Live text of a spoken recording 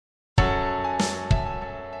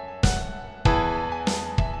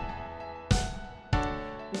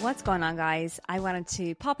What's going on, guys? I wanted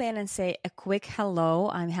to pop in and say a quick hello.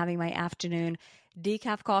 I'm having my afternoon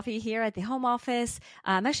decaf coffee here at the home office.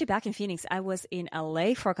 I'm actually back in Phoenix. I was in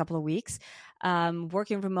LA for a couple of weeks,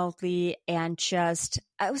 working remotely, and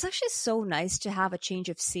it was actually so nice to have a change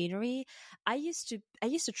of scenery. I used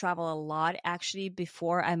to travel a lot actually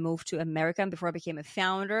before I moved to America and before I became a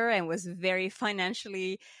founder and was very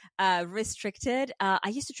financially restricted. I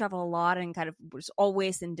used to travel a lot and kind of was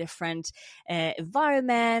always in different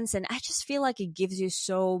environments. And I just feel like it gives you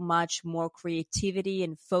so much more creativity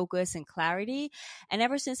and focus and clarity. And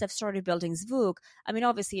ever since I've started building Zvook, I mean,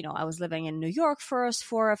 obviously, I was living in New York first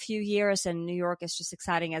for a few years, and New York is just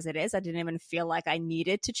exciting as it is. I didn't even feel like I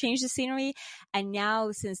needed to change the scenery. And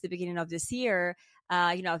now since the beginning of this year,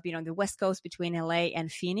 I've been on the West Coast between LA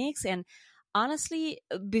and Phoenix. And honestly,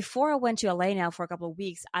 before I went to LA now for a couple of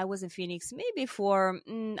weeks, I was in Phoenix maybe for,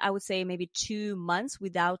 I would say maybe 2 months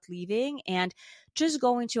without leaving, and just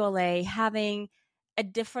going to LA, having a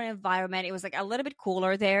different environment. It was like a little bit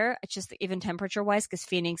cooler there, just even temperature wise, because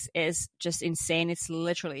Phoenix is just insane. It's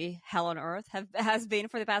literally hell on earth, has been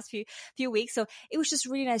for the past few weeks. So it was just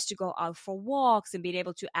really nice to go out for walks and being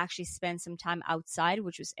able to actually spend some time outside,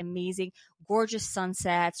 which was amazing. Gorgeous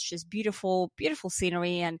sunsets, just beautiful, beautiful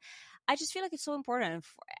scenery. And I just feel like it's so important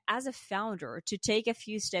as a founder to take a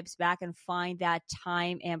few steps back and find that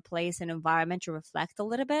time and place and environment to reflect a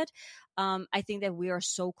little bit. I think that we are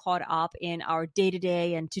so caught up in our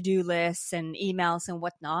day-to-day and to-do lists and emails and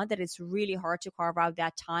whatnot that it's really hard to carve out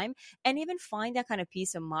that time and even find that kind of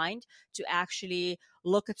peace of mind to actually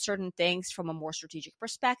look at certain things from a more strategic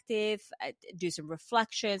perspective, do some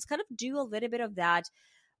reflections, kind of do a little bit of that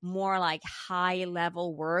more like high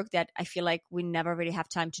level work that I feel like we never really have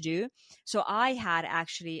time to do. So I had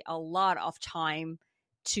actually a lot of time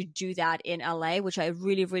to do that in LA, which I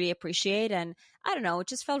really, really appreciate. And I don't know, it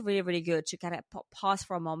just felt really, really good to kind of pause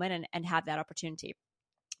for a moment and have that opportunity.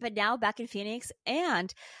 But now back in Phoenix,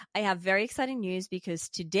 and I have very exciting news because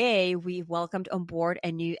today we welcomed on board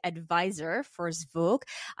a new advisor for Zvook.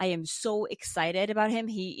 I am so excited about him.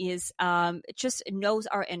 He is just knows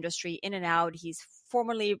our industry in and out. He's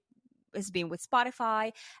formerly has been with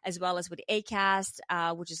Spotify as well as with Acast,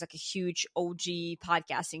 which is like a huge OG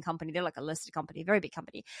podcasting company. They're like a listed company, very big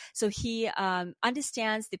company. So he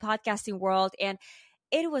understands the podcasting world, and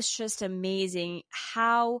it was just amazing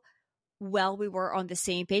how well we were on the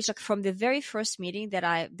same page. Like from the very first meeting that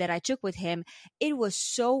I took with him, it was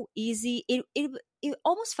so easy. It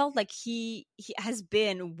almost felt like he has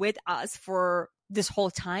been with us for this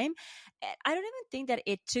whole time. I don't even think that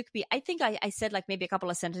it took me, I think I said like maybe a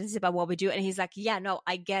couple of sentences about what we do. And he's like, yeah, no,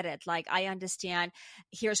 I get it. Like, I understand.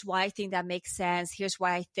 Here's why I think that makes sense. Here's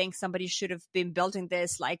why I think somebody should have been building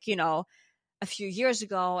this, like, a few years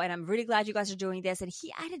ago, and I'm really glad you guys are doing this. And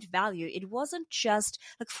he added value. It wasn't just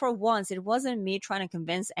like, for once, it wasn't me trying to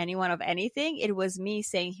convince anyone of anything. It was me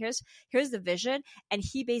saying, here's the vision. And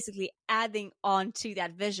he basically adding on to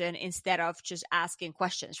that vision instead of just asking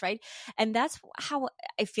questions. Right. And that's how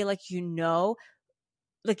I feel like,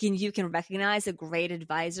 like you can recognize a great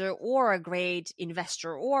advisor or a great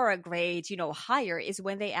investor or a great, hire is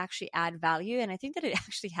when they actually add value. And I think that it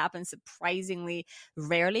actually happens surprisingly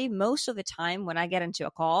rarely. Most of the time when I get into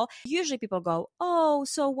a call, usually people go, oh,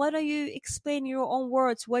 so why don't you explain in your own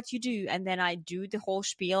words what you do? And then I do the whole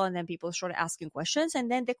spiel, and then people start asking questions.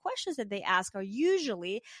 And then the questions that they ask are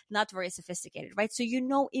usually not very sophisticated, right? So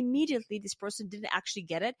immediately this person didn't actually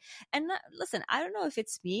get it. And listen, I don't know if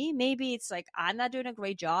it's me. Maybe it's like I'm not doing a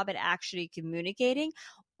great job at actually communicating,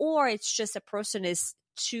 or it's just a person is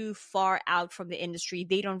too far out from the industry.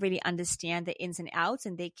 They don't really understand the ins and outs,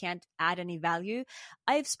 and they can't add any value.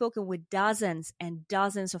 I've spoken with dozens and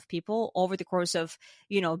dozens of people over the course of,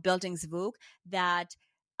 building Zvook that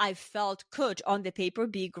I felt could on the paper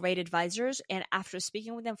be great advisors. And after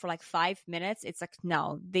speaking with them for like 5 minutes, it's like,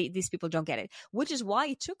 no, these people don't get it, which is why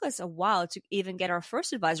it took us a while to even get our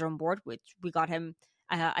first advisor on board, which we got him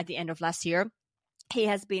at the end of last year. He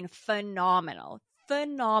has been phenomenal,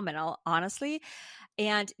 honestly.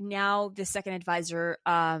 And now the second advisor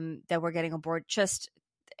that we're getting on board, just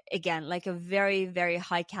again, like a very, very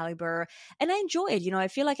high caliber. And I enjoy it. I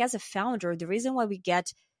feel like as a founder, the reason why we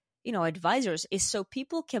get advisors is so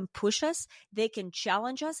people can push us, they can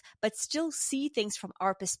challenge us, but still see things from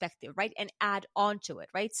our perspective, right? And add on to it,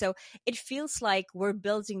 right? So it feels like we're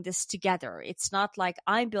building this together. It's not like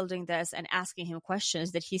I'm building this and asking him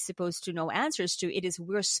questions that he's supposed to know answers to. It is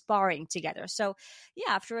we're sparring together. So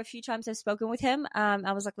yeah, after a few times I've spoken with him,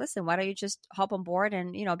 I was like, listen, why don't you just hop on board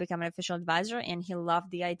and, become an official advisor? And he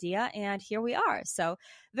loved the idea. And here we are. So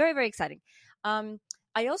very, very exciting.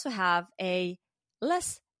 I also have a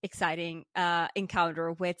less exciting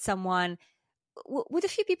encounter with someone, with a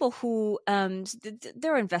few people who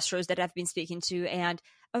they're investors that I've been speaking to, and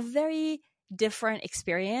a very different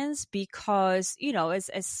experience because,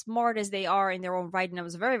 as smart as they are in their own right, and I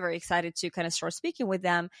was very, very excited to kind of start speaking with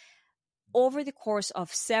them over the course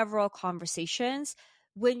of several conversations.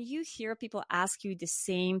 When you hear people ask you the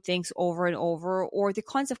same things over and over, or the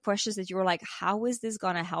kinds of questions that you're like, how is this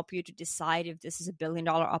going to help you to decide if this is a $1 billion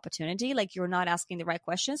opportunity? Like, you're not asking the right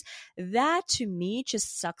questions. That to me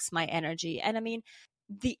just sucks my energy. And I mean,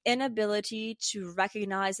 the inability to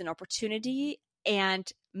recognize an opportunity and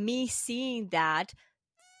me seeing that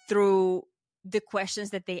through the questions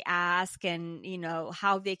that they ask and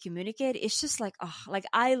how they communicate, it's just like, oh, like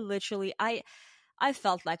I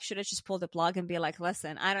felt like, should I just pull the plug and be like,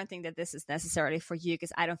 listen, I don't think that this is necessarily for you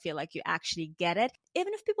because I don't feel like you actually get it.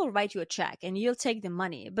 Even if people write you a check and you'll take the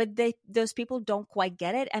money, but those people don't quite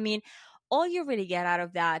get it. I mean, all you really get out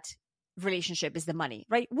of that relationship is the money,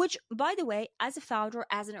 right? Which, by the way, as a founder,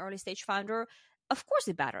 as an early stage founder, of course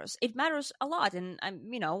it matters. It matters a lot. And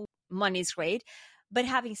money is great. But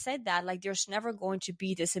having said that, like, there's never going to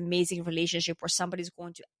be this amazing relationship where somebody's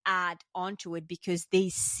going to add onto it because they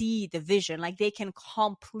see the vision, like they can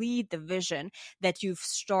complete the vision that you've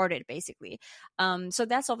started, basically. So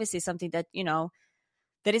that's obviously something that,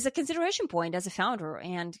 that is a consideration point as a founder.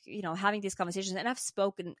 And, having these conversations, and I've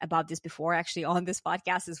spoken about this before actually on this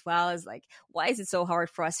podcast as well, is like, why is it so hard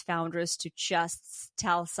for us founders to just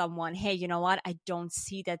tell someone, hey, you know what, I don't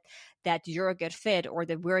see that you're a good fit, or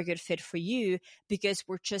that we're a good fit for you, because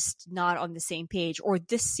we're just not on the same page, or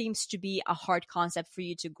this seems to be a hard concept for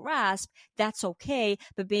you to grasp. That's okay,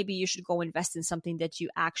 but maybe you should go invest in something that you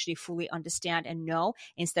actually fully understand and know,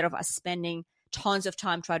 instead of us spending tons of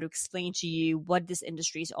time trying to explain to you what this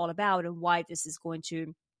industry is all about and why this is going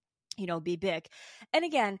to, be big. And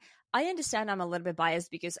again, I understand I'm a little bit biased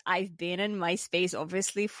because I've been in my space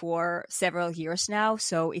obviously for several years now.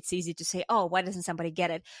 So it's easy to say, oh, why doesn't somebody get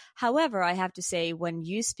it? However, I have to say, when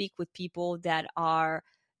you speak with people that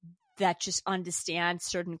just understand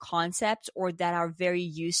certain concepts, or that are very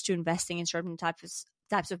used to investing in certain types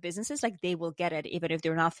of businesses, like, they will get it, even if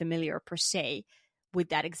they're not familiar per se with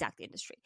that exact industry.